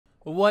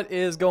What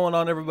is going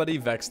on, everybody?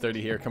 Vex30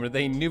 here, coming with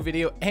a new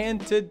video,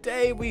 and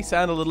today we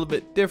sound a little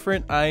bit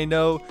different. I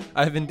know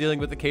I've been dealing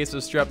with a case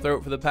of strep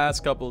throat for the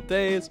past couple of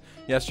days.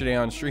 Yesterday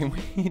on stream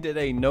we did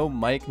a no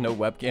mic, no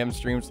webcam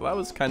stream, so that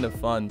was kind of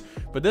fun.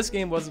 But this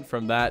game wasn't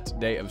from that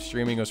day of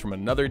streaming, it was from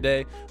another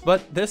day.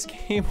 But this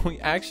game we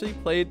actually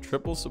played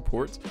triple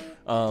support.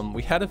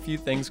 We had a few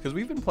things because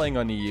we've been playing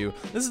on EU.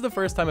 This is the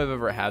first time I've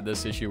ever had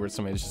this issue where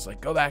somebody's just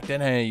like, go back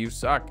then, hey, you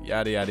suck,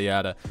 yada yada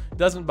yada. It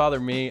doesn't bother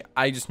me.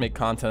 I just make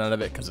content out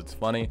of it because it's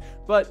funny.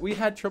 But we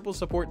had triple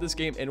support this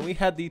game, and we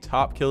had the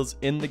top kills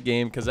in the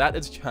game because that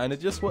is kind of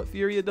just what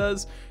FURIA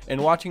does.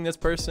 And watching this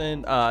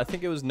person, I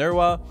think it was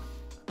Nira,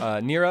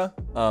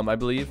 I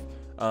believe,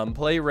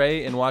 play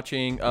Ray, and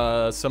watching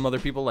some other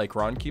people like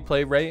Ronki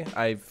play Ray,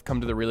 I've come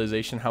to the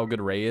realization how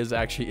good Ray is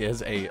actually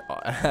as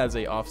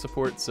a off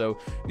support. So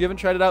if you haven't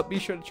tried it out, be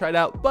sure to try it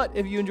out. But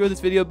if you enjoyed this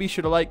video, be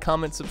sure to like,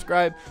 comment,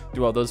 subscribe,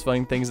 do all those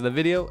fun things in the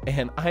video,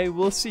 and I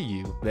will see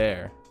you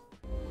there.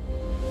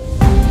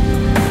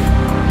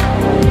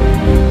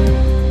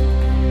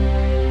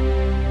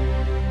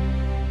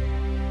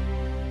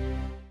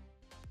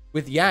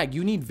 With Yag,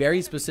 you need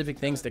very specific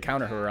things to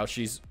counter her, or else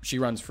she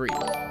runs free.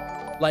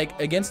 Like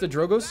against the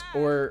Drogos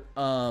or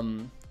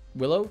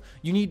Willow,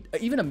 you need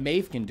even a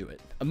Maeve can do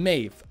it. A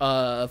Maeve,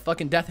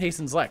 fucking Death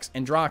Hastens Lex,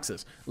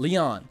 Androxus,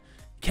 Leon,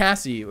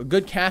 Cassie. A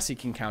good Cassie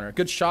can counter it.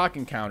 Good Shaw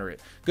can counter it.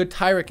 Good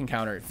Tyra can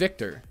counter it.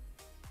 Victor,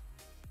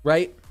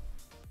 right?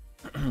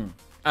 I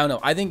don't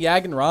know. I think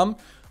Yag and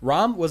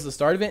Rom was the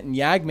start of it, and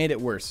Yag made it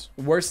worse.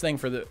 Worst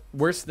things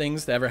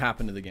to ever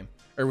happen to the game,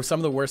 or some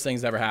of the worst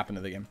things that ever happened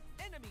to the game,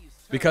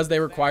 because they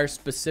require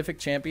specific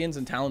champions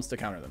and talents to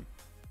counter them.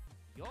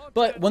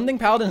 But one thing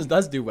Paladins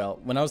does do well,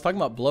 when I was talking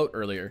about bloat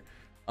earlier,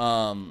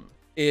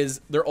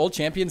 is their old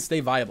champions stay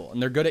viable,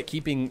 and they're good at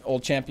keeping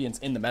old champions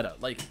in the meta,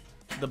 like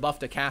the buff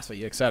to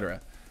Cassie,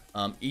 etc.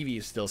 Eevee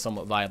is still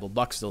somewhat viable,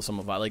 Buck's still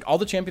somewhat viable. Like all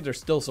the champions are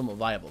still somewhat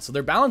viable, so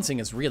their balancing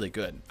is really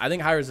good. I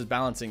think hi-rez's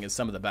balancing is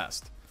some of the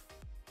best.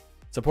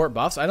 Support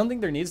buffs, I don't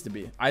think there needs to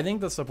be. I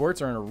think the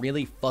supports are in a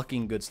really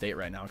fucking good state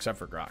right now, except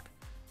for Grok.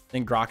 I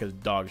think Grok is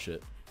dog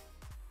shit.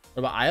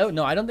 What about Io?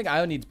 No, I don't think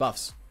Io needs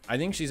buffs. I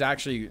think she's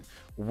actually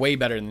way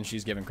better than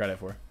she's given credit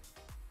for.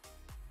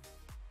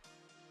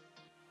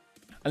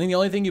 I think the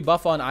only thing you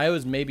buff on Io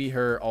is maybe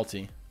her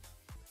ulti.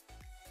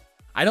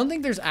 I don't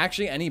think there's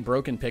actually any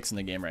broken picks in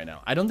the game right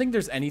now. I don't think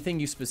there's anything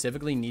you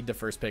specifically need to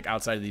first pick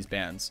outside of these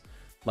bans.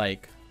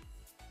 Like,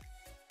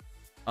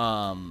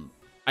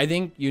 I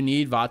think you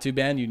need Vatu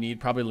band, you need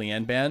probably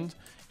Lian band,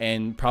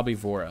 and probably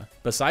Vora.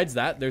 Besides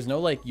that, there's no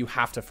like you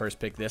have to first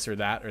pick this or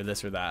that or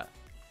this or that.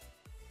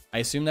 I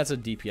assume that's a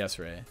DPS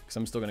Ray, because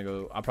I'm still going to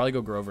go, I'll probably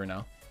go Grover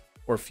now.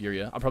 Or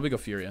Furia. I'll probably go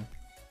Furia.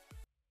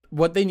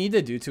 What they need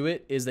to do to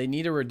it is they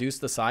need to reduce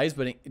the size,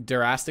 but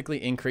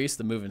drastically increase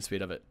the movement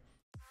speed of it.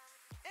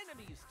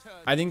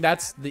 I think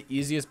that's the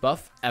easiest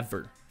buff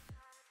ever.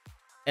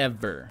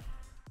 Ever.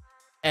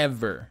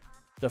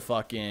 To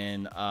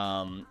fucking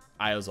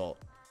Io's ult.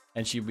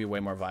 And she'd be way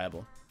more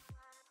viable.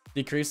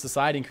 Decrease the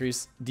size,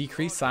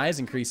 decrease size,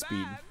 increase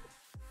speed.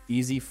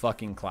 Easy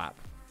fucking clap.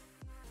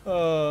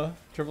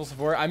 Triple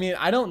support. I mean,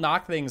 I don't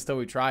knock things till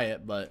we try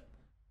it, but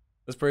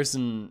this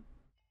person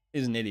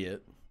is an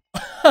idiot.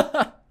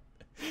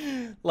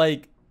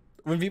 Like,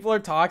 when people are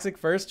toxic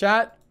first,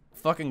 chat,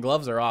 fucking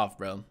gloves are off,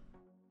 bro.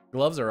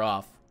 Gloves are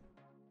off.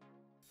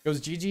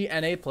 Goes GG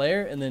NA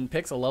player and then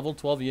picks a level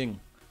 12 Ying.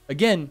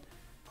 Again,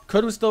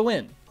 could still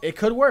win. It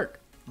could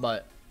work,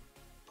 but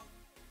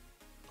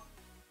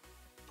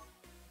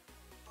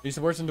he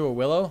supports into a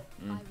Willow?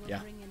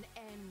 Yeah.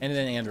 And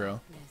then Andrew.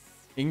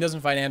 Ying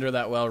doesn't fight Andrew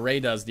that well. Ray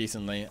does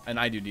decently, and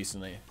I do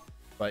decently.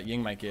 But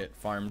Ying might get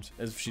farmed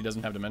if she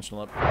doesn't have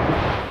dimensional up.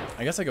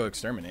 I guess I go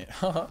exterminate.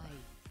 I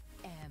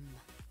am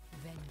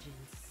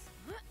vengeance.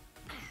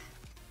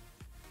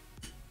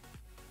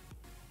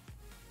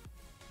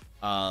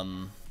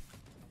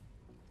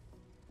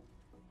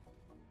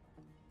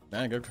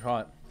 Man, good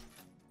caught.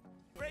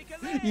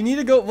 You need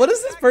to go. What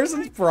is this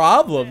person's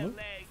problem?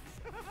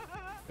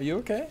 Are you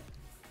okay?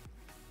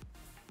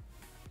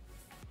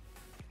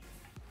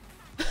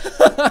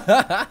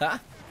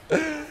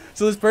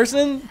 So this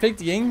person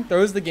picked Ying,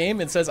 throws the game,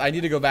 and says, I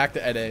need to go back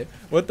to Ede.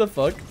 What the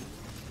fuck?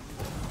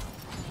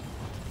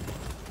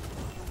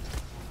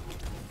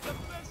 The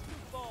best who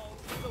fall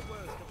is the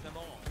worst of them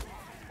all.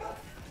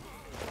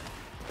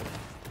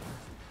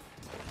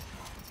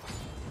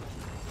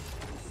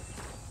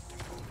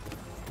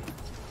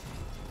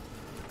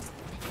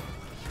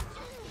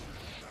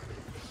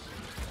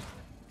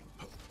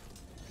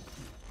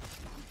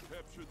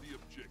 Capture the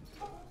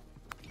objective.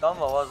 Tamam,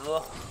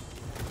 vazlo.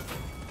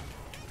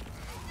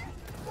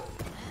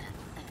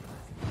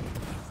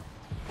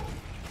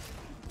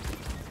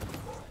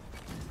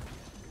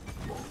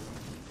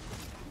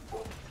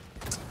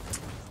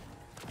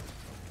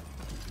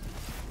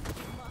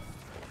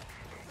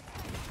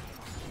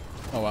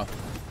 Oh wow.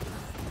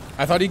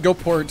 I thought he'd go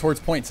towards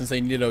point since they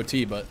needed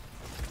OT, but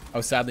I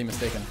was sadly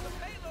mistaken.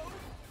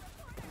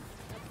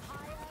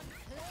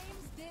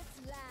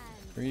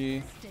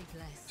 3,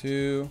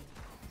 2,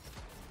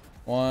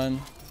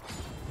 One.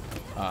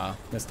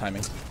 Missed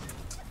timing.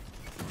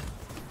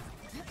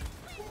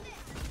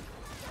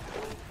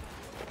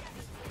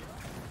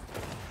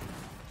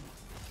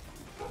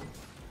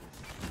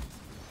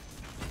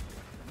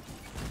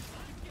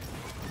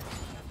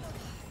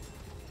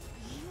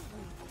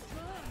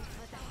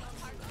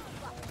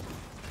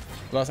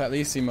 Lost at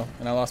least Simo,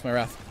 and I lost my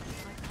wrath.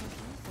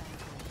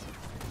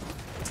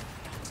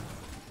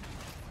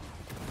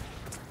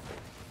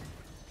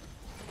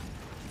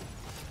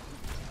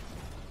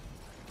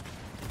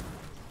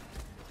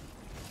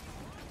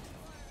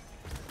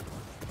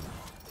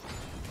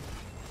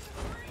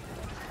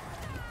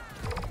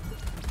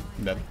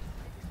 I'm dead.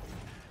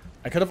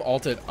 I could have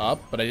ulted up,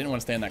 but I didn't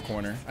want to stay in that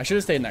corner. I should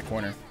have stayed in that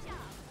corner.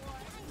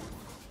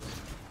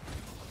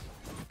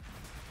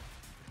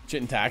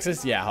 Shit in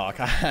taxes? Yeah,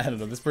 Hawk. I don't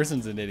know. This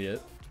person's an idiot.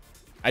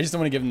 I just don't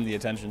want to give them the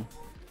attention.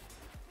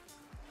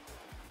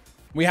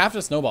 We have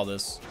to snowball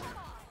this.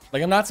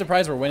 Like, I'm not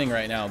surprised we're winning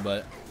right now,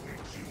 but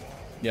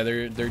yeah,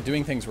 they're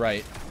doing things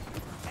right.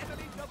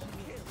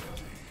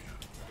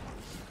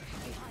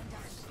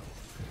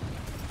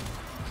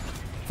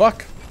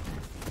 Fuck.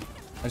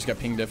 I just got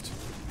ping diffed.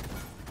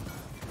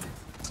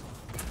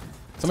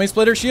 Somebody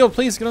split her shield,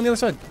 please. Get on the other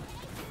side.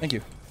 Thank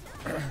you.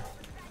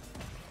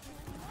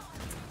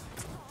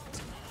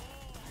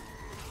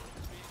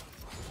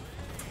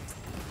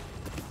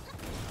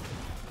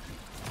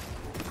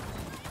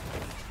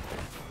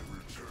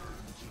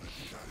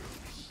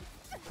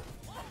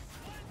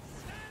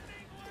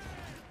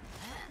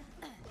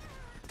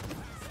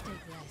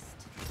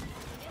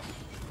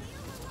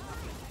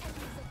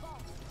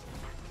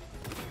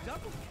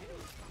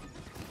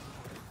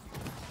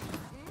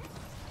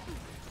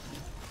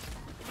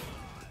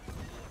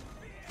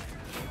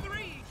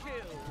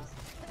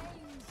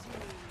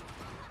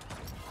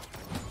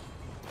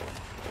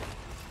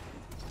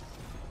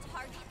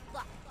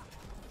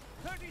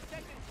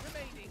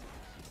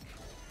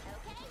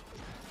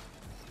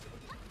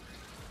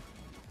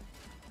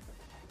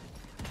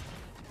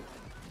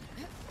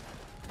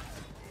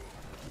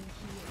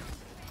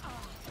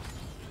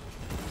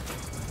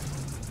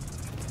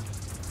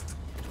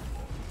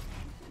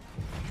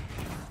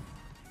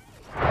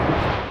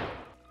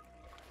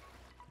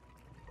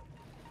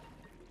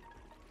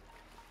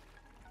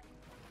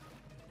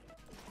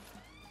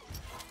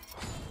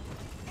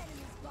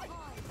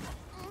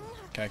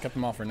 Okay, I kept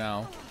them off for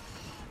now.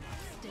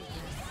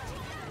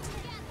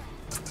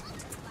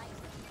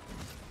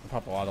 I'll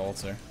pop a lot of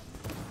ults there.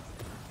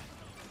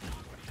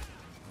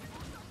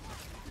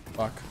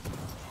 Fuck.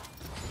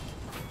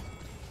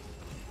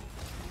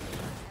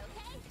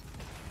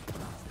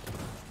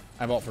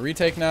 I have ult for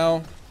retake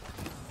now.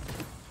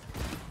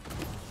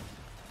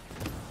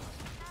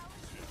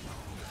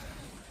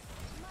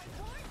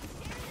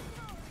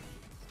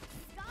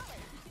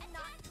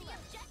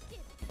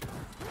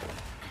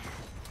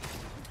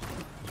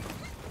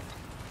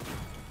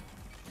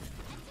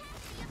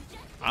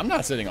 I'm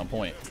not sitting on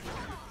point.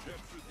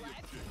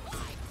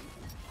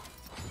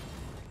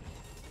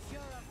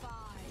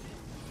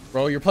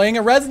 Bro, you're playing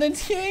a Resident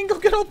King. Go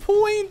get on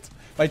point.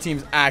 My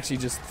team's actually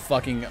just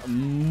fucking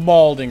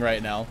mauling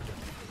right now.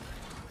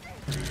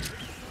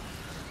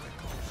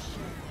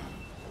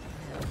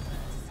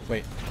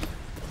 Wait.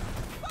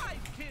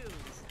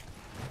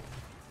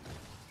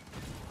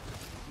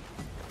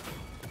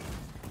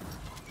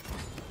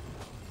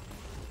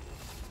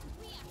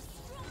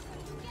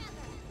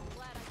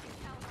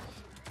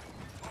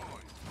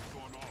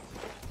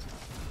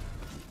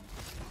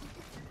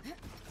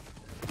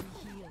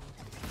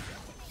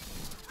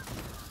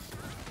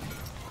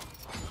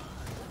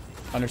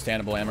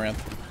 Understandable,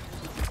 Amaranth.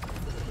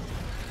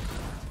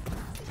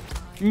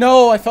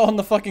 No, I fell on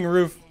the fucking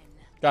roof.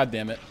 God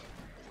damn it.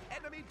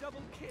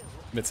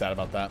 A bit sad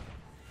about that.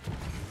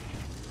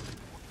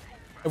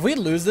 If we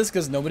lose this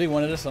because nobody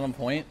wanted us on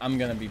point, I'm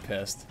gonna be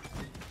pissed.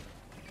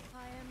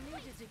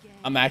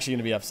 I'm actually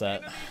gonna be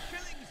upset.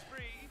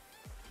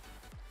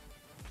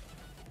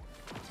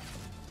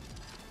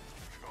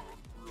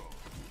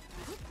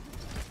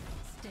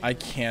 I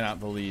cannot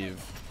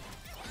believe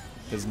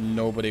because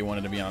nobody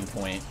wanted to be on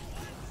point.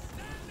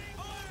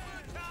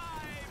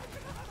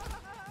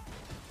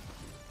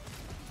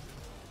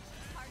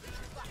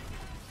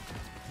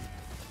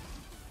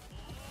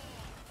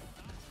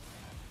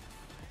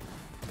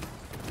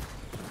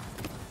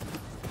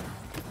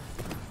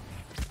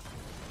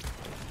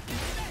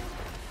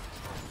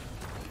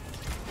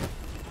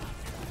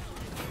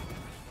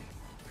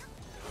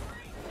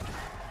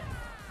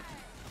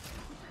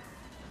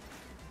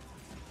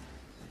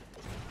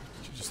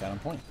 On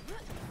point.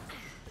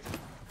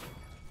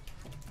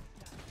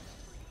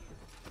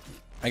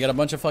 I got a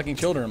bunch of fucking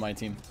children on my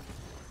team.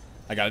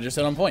 I gotta just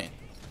sit on point.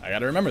 I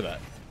gotta remember that.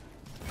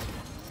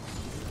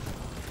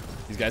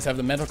 These guys have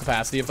the mental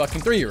capacity of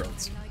fucking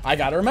 3-year-olds. I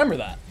gotta remember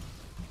that.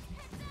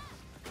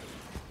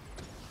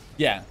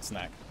 Yeah,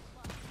 snack.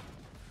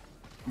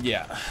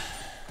 Yeah.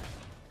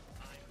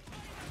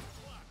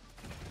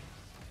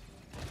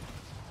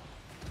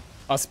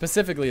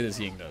 Specifically this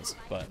Ying does,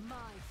 but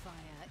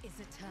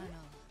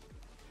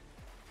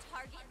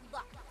Target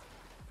locked.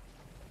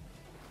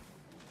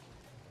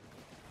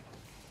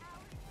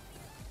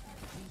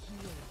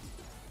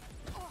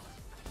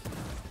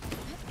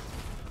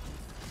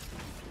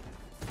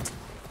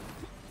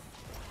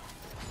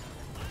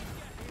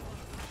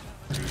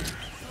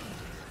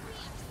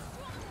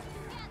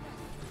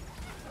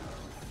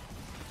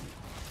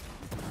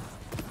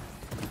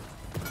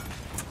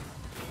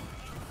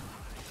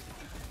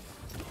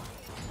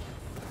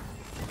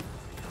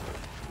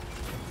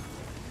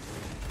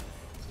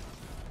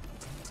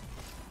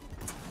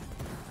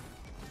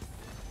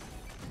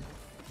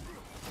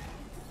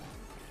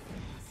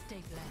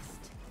 Stay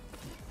blessed.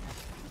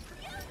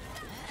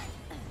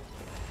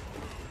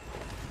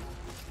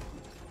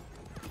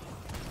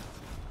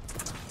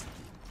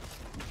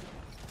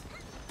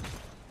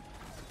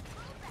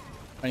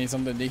 I need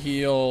something to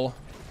heal.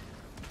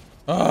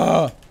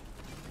 Ah!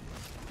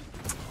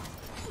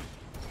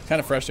 Kind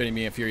of frustrating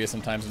me at FURIA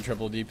sometimes in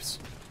triple deeps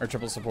or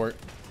triple support.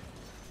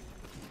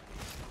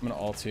 I'm gonna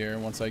ult here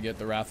once I get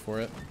the wrath for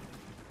it.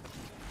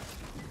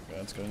 Okay,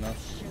 that's good enough.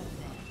 Show them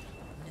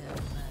no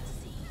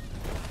mercy.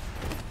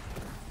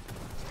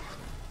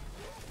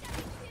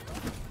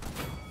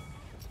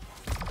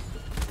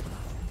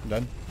 I'm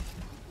done.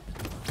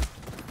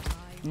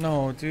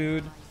 No,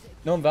 dude.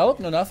 No envelop?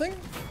 No nothing?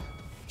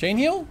 Chain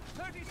heal?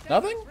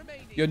 Nothing?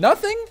 You had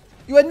nothing?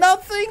 You had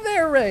nothing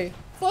there, Ray.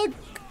 Fuck.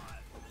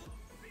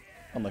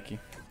 Unlucky.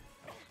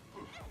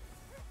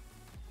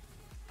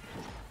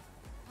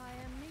 I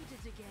am needed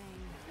again.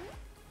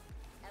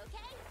 Okay.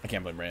 I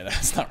can't blame Ray.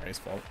 That's not Ray's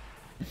fault.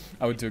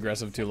 I went too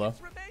aggressive, too low.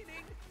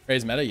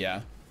 Ray's meta,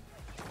 yeah.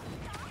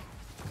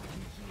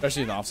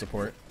 Especially in off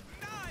support.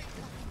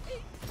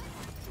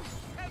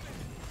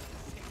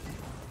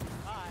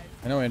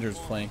 I know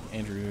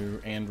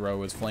Andro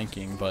was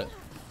flanking, but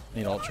I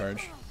need ult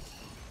charge.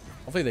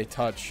 Hopefully they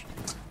touch.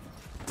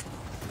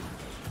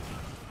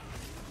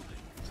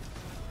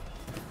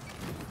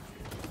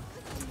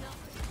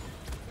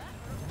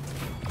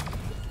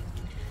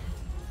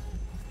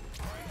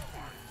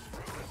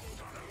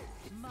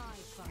 My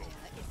fire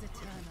is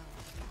eternal.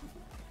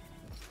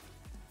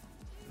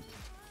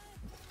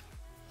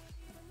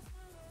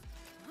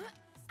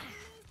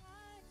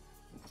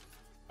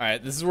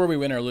 Alright, this is where we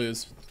win or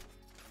lose.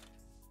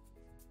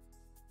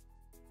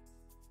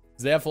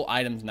 They have full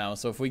items now,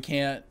 so if we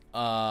can't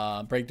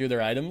break through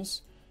their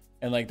items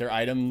and like their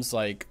items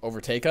like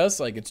overtake us,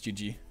 like it's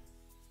GG.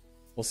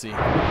 We'll see.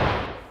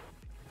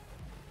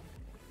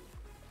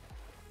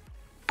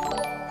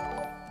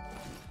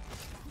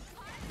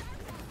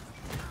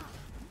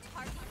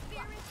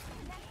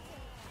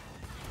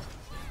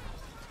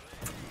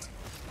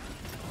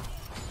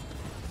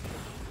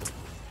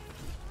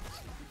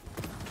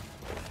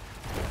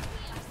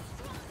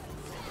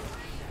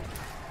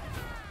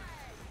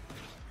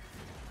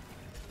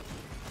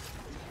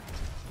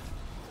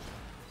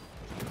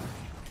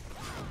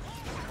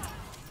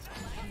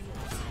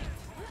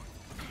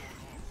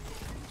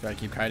 Try to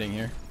keep kiting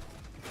here.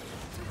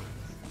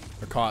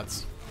 Or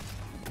cots.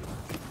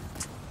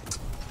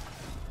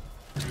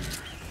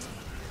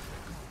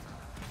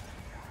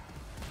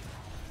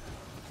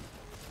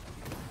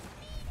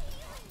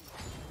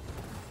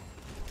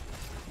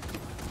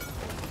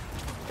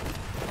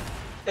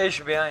 Hey, you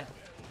should be behind.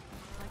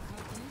 I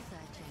can't do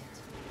that yet.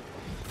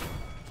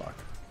 Fuck.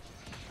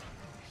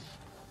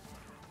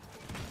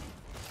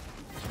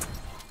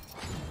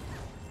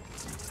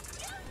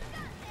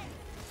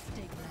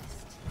 Stay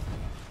blessed.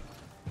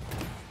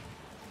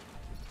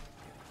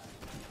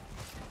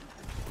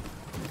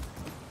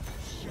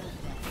 Show them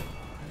no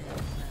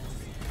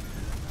mercy.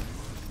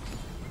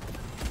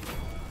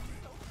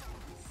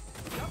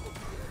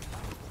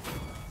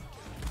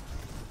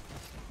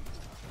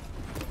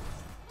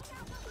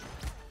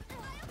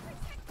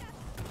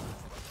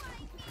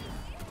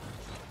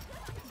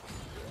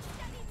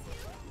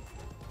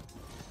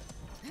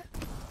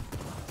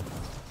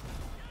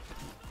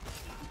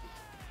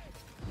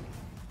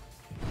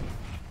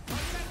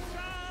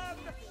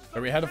 Or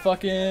we had a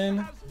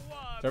fucking...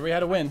 Or we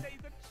had a win.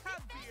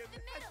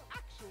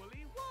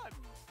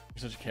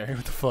 You're such a carry,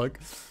 what the fuck?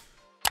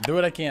 Do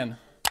what I can.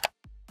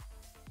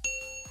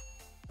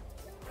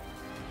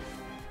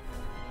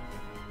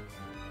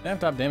 Damn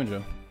top damage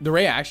though. The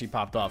Ray actually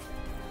popped off.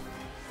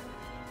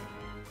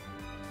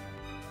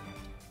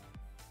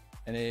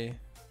 NA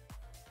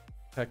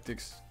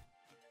tactics